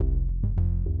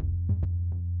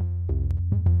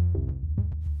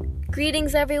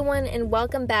Greetings, everyone, and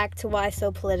welcome back to Why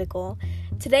So Political.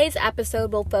 Today's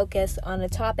episode will focus on a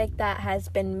topic that has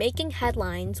been making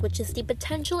headlines, which is the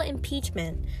potential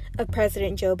impeachment of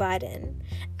President Joe Biden.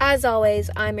 As always,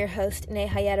 I'm your host,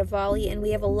 Neha Yadavalli, and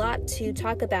we have a lot to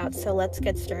talk about, so let's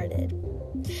get started.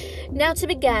 Now, to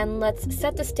begin, let's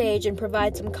set the stage and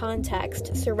provide some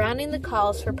context surrounding the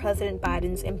calls for President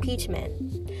Biden's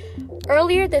impeachment.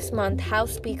 Earlier this month,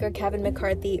 House Speaker Kevin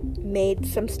McCarthy made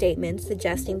some statements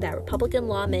suggesting that Republican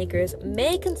lawmakers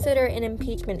may consider an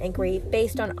impeachment inquiry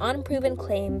based on unproven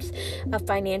claims of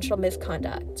financial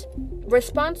misconduct.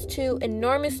 Response to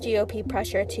enormous GOP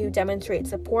pressure to demonstrate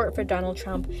support for Donald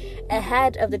Trump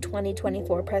ahead of the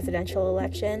 2024 presidential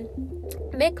election,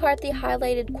 McCarthy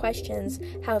highlighted questions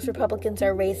House Republicans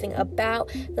are raising about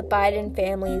the Biden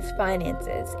family's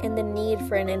finances and the need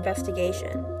for an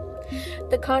investigation.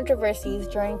 The controversies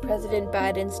during President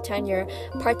Biden's tenure,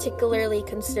 particularly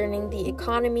concerning the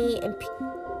economy,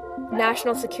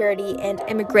 national security, and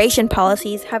immigration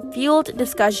policies, have fueled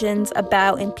discussions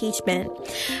about impeachment.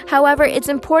 However, it's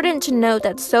important to note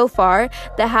that so far,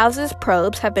 the House's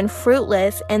probes have been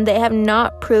fruitless and they have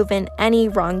not proven any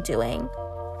wrongdoing.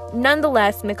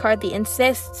 Nonetheless, McCarthy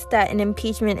insists that an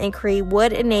impeachment inquiry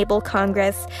would enable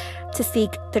Congress to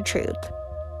seek the truth.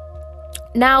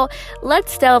 Now,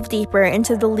 let's delve deeper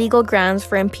into the legal grounds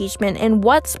for impeachment and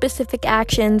what specific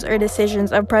actions or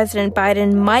decisions of President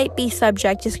Biden might be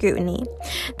subject to scrutiny.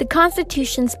 The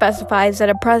Constitution specifies that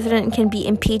a president can be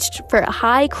impeached for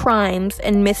high crimes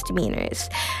and misdemeanors.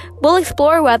 We'll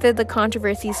explore whether the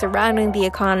controversies surrounding the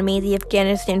economy, the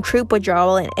Afghanistan troop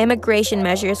withdrawal, and immigration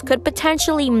measures could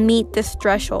potentially meet this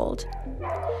threshold.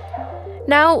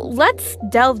 Now, let's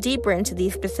delve deeper into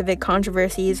these specific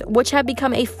controversies, which have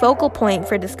become a focal point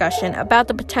for discussion about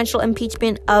the potential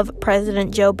impeachment of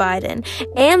President Joe Biden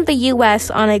and the U.S.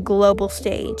 on a global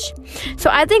stage. So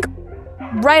I think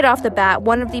right off the bat,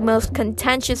 one of the most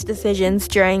contentious decisions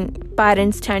during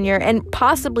Biden's tenure, and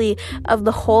possibly of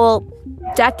the whole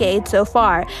decade so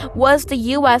far, was the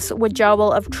U.S.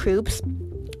 withdrawal of troops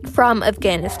from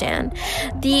Afghanistan.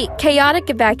 The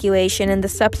chaotic evacuation and the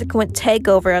subsequent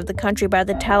takeover of the country by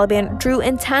the Taliban drew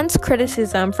intense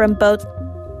criticism from both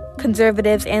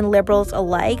conservatives and liberals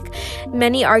alike.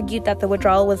 Many argued that the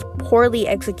withdrawal was poorly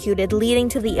executed, leading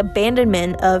to the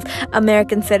abandonment of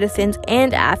American citizens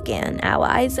and Afghan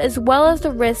allies, as well as the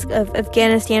risk of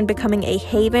Afghanistan becoming a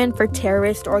haven for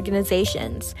terrorist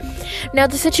organizations. Now,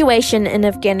 the situation in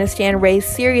Afghanistan raised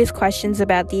serious questions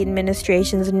about the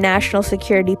administration's national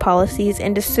security policies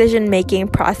and decision-making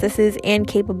processes and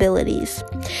capabilities.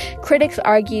 Critics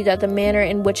argue that the manner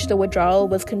in which the withdrawal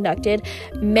was conducted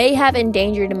may have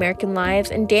endangered American lives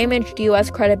and damaged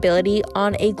U.S. credibility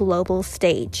on a global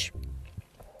stage.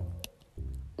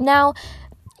 Now,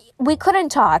 we couldn't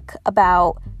talk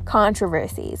about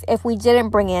controversies if we didn't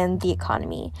bring in the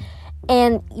economy.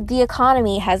 And the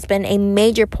economy has been a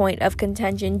major point of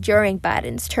contention during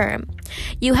Biden's term.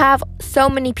 You have so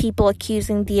many people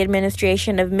accusing the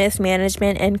administration of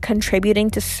mismanagement and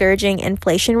contributing to surging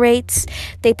inflation rates.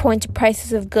 They point to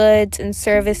prices of goods and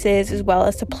services as well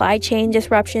as supply chain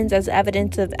disruptions as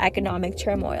evidence of economic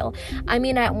turmoil. I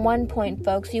mean, at one point,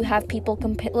 folks, you have people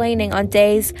complaining on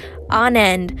days on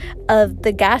end of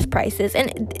the gas prices.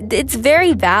 And it's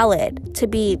very valid to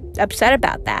be upset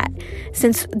about that,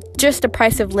 since just the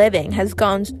price of living has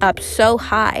gone up so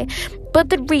high. But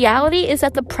the reality is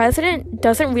that the president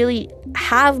doesn't really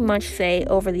have much say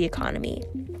over the economy.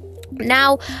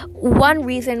 Now, one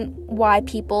reason why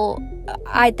people,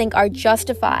 I think, are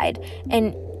justified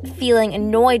in feeling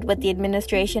annoyed with the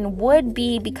administration would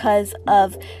be because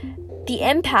of the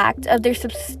impact of their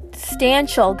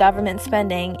substantial government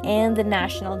spending and the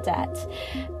national debt.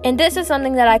 And this is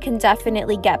something that I can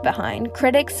definitely get behind.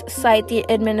 Critics cite the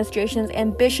administration's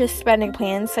ambitious spending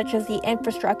plans, such as the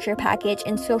infrastructure package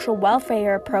and social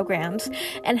welfare programs,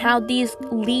 and how these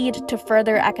lead to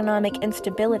further economic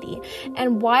instability.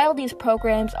 And while these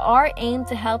programs are aimed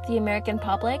to help the American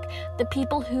public, the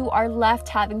people who are left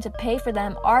having to pay for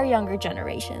them are younger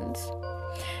generations.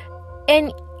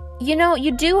 And you know,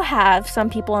 you do have some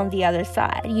people on the other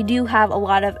side. You do have a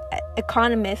lot of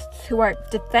economists who are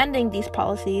defending these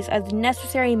policies as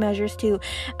necessary measures to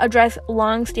address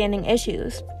long-standing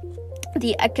issues.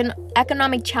 The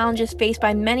economic challenges faced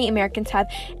by many Americans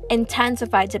have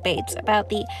intensified debates about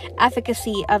the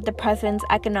efficacy of the president's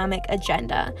economic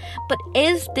agenda. But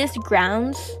is this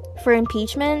grounds for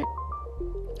impeachment?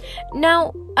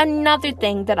 Now, another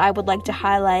thing that I would like to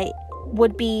highlight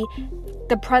would be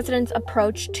the president's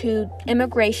approach to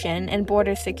immigration and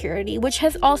border security, which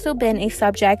has also been a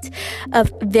subject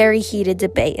of very heated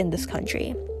debate in this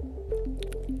country.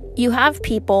 you have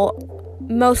people,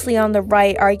 mostly on the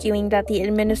right, arguing that the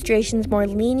administration's more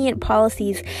lenient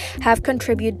policies have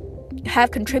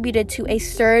contributed to a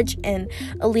surge in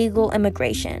illegal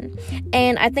immigration.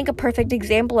 And I think a perfect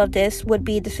example of this would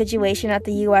be the situation at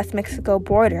the U.S.-Mexico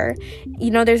border.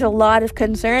 There's a lot of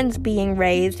concerns being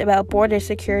raised about border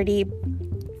security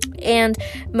and,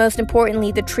 most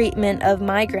importantly, the treatment of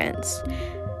migrants.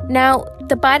 Now,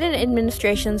 the Biden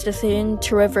administration's decision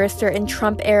to reverse certain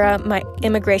Trump-era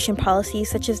immigration policies,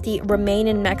 such as the Remain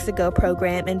in Mexico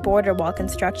program and border wall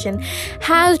construction,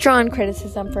 has drawn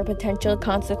criticism for potential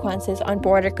consequences on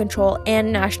border control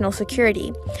and national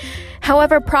security.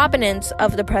 However, proponents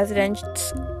of the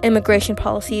president's immigration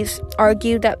policies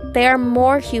argue that they are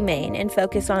more humane and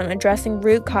focus on addressing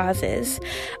root causes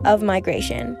of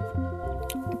migration.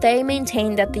 They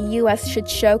maintain that the U.S. should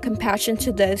show compassion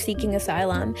to those seeking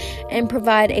asylum and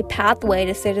provide a pathway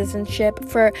to citizenship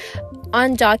for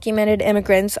undocumented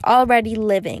immigrants already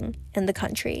living in the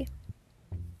country.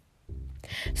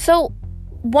 So,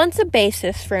 once a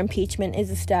basis for impeachment is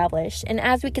established, and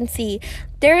as we can see,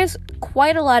 there is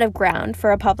quite a lot of ground for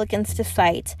Republicans to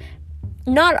cite.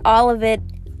 Not all of it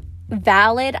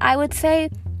valid, I would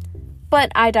say,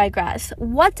 but I digress.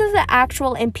 What does the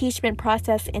actual impeachment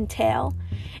process entail?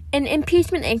 An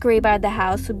impeachment inquiry by the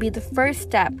House would be the first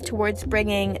step towards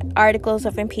bringing articles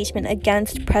of impeachment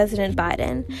against President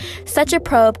Biden. Such a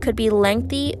probe could be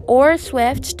lengthy or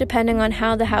swift, depending on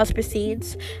how the House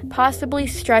proceeds, possibly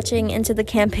stretching into the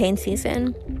campaign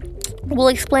season. We'll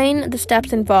explain the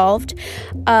steps involved,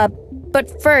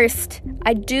 but first,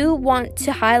 I do want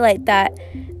to highlight that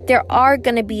there are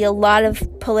going to be a lot of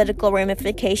political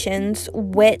ramifications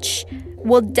which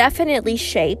will definitely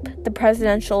shape the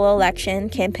presidential election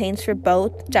campaigns for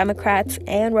both Democrats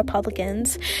and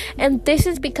Republicans. And this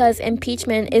is because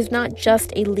impeachment is not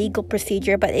just a legal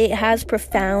procedure, but it has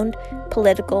profound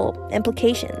political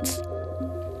implications.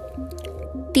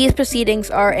 These proceedings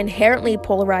are inherently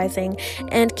polarizing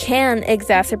and can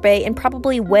exacerbate, and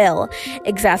probably will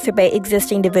exacerbate,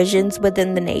 existing divisions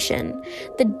within the nation.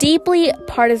 The deeply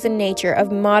partisan nature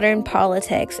of modern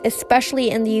politics, especially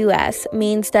in the U.S.,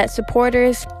 means that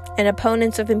supporters and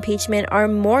opponents of impeachment are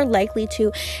more likely to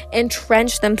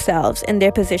entrench themselves in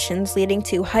their positions, leading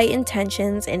to heightened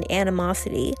tensions and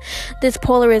animosity. This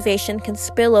polarization can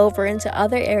spill over into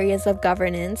other areas of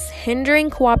governance, hindering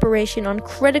cooperation on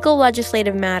critical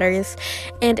legislative matters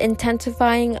and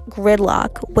intensifying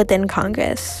gridlock within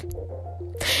Congress.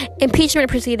 Impeachment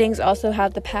proceedings also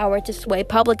have the power to sway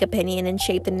public opinion and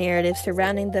shape the narrative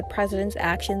surrounding the president's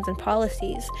actions and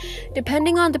policies.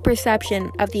 Depending on the perception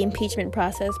of the impeachment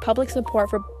process, public support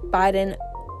for Biden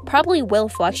probably will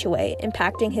fluctuate,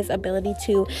 impacting his ability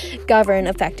to govern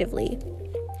effectively.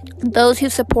 Those who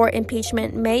support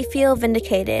impeachment may feel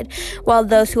vindicated, while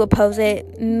those who oppose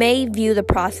it may view the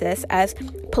process as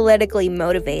politically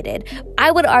motivated. I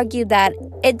would argue that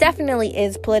it definitely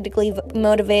is politically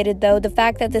motivated, though. The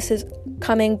fact that this is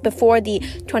coming before the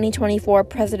 2024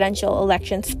 presidential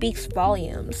election speaks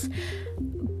volumes.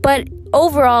 But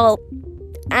overall,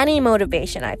 any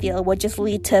motivation, I feel, would just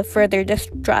lead to further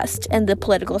distrust in the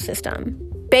political system,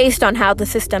 based on how the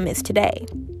system is today.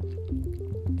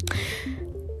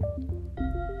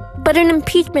 But an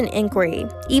impeachment inquiry,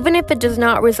 even if it does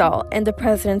not result in the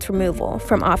president's removal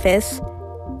from office,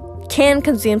 can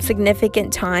consume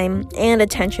significant time and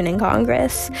attention in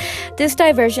Congress. This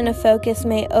diversion of focus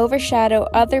may overshadow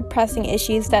other pressing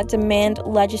issues that demand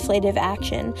legislative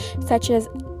action, such as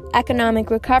economic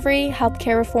recovery,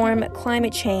 healthcare reform,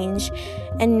 climate change,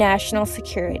 and national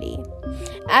security.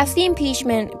 As the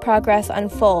impeachment progress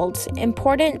unfolds,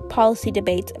 important policy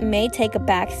debates may take a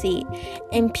backseat,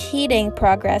 impeding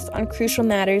progress on crucial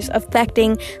matters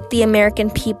affecting the American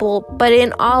people. But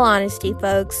in all honesty,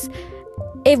 folks,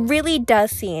 it really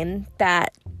does seem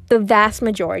that the vast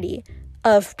majority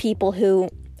of people who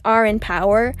are in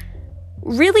power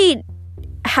really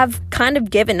have kind of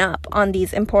given up on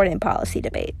these important policy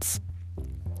debates.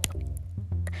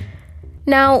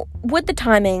 Now, with the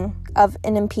timing of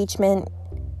an impeachment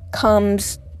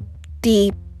comes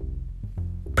the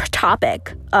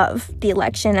topic of the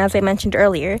election, as I mentioned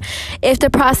earlier. If the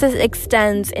process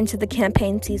extends into the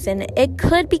campaign season, it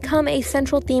could become a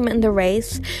central theme in the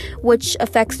race, which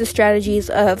affects the strategies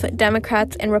of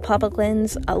Democrats and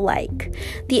Republicans alike.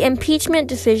 The impeachment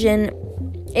decision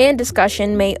and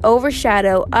discussion may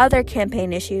overshadow other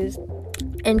campaign issues,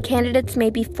 and candidates may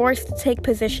be forced to take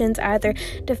positions either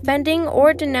defending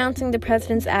or denouncing the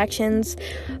president's actions,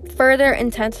 further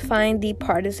intensifying the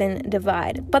partisan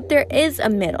divide. But there is a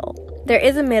middle,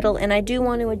 and I do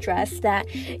want to address that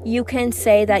you can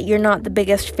say that you're not the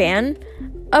biggest fan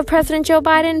of President Joe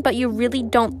Biden, but you really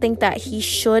don't think that he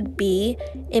should be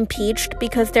impeached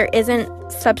because there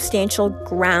isn't substantial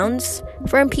grounds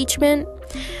for impeachment.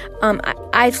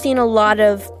 I've seen a lot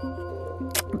of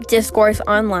discourse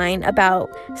online about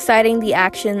citing the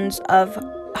actions of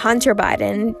Hunter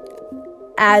Biden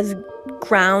as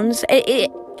grounds.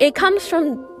 It comes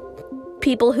from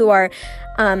people who are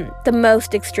the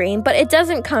most extreme, but it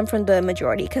doesn't come from the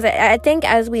majority, because I think,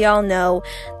 as we all know,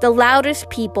 the loudest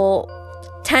people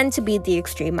tend to be the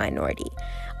extreme minority.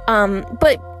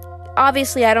 But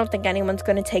obviously, I don't think anyone's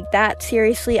going to take that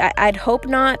seriously. I'd hope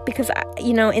not, because,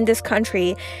 in this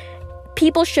country,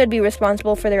 people should be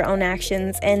responsible for their own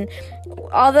actions. And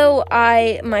although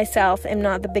I myself am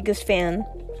not the biggest fan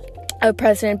of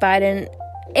President Biden,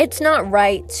 it's not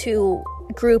right to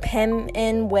group him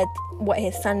in with what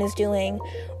his son is doing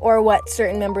or what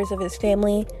certain members of his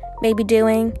family may be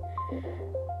doing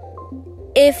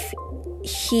if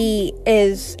he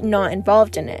is not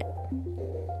involved in it.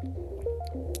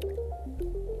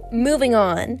 Moving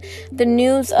on, the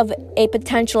news of a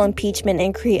potential impeachment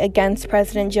inquiry against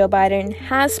President Joe Biden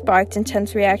has sparked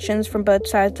intense reactions from both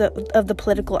sides of the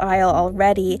political aisle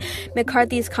already.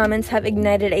 McCarthy's comments have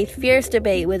ignited a fierce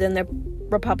debate within the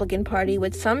Republican Party,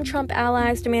 with some Trump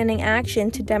allies demanding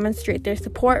action to demonstrate their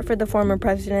support for the former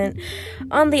president.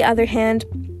 On the other hand,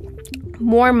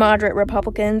 more moderate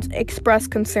Republicans express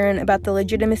concern about the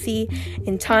legitimacy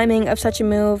and timing of such a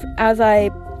move. As I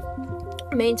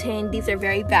maintain, these are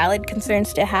very valid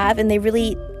concerns to have, and they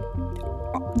really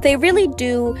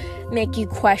do make you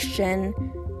question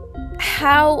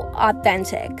how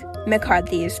authentic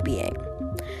McCarthy is being.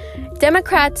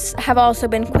 Democrats have also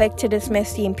been quick to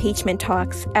dismiss the impeachment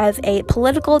talks as a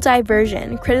political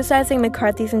diversion, criticizing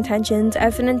McCarthy's intentions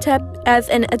as an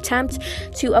attempt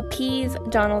to appease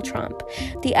Donald Trump.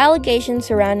 The allegations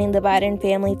surrounding the Biden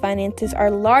family finances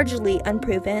are largely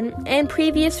unproven, and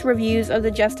previous reviews of the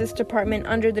Justice Department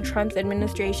under the Trump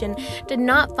administration did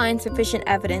not find sufficient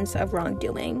evidence of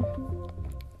wrongdoing.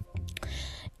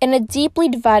 In a deeply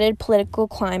divided political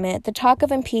climate, the talk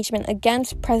of impeachment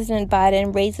against President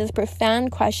Biden raises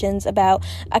profound questions about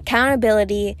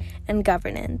accountability and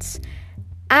governance.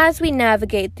 As we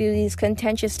navigate through these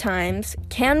contentious times,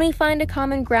 can we find a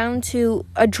common ground to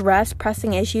address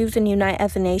pressing issues and unite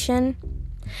as a nation?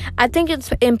 I think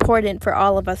it's important for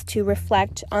all of us to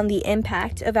reflect on the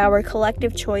impact of our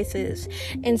collective choices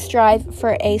and strive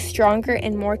for a stronger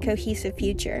and more cohesive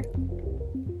future.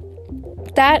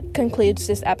 That concludes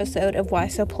this episode of Why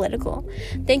So Political.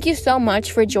 Thank you so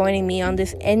much for joining me on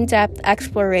this in-depth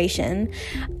exploration.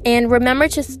 And remember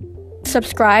to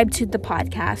subscribe to the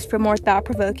podcast for more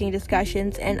thought-provoking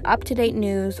discussions and up-to-date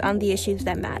news on the issues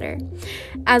that matter.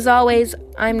 As always,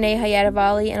 I'm Neha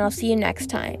Yadavalli, and I'll see you next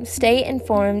time. Stay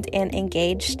informed and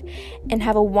engaged, and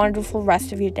have a wonderful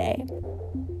rest of your day.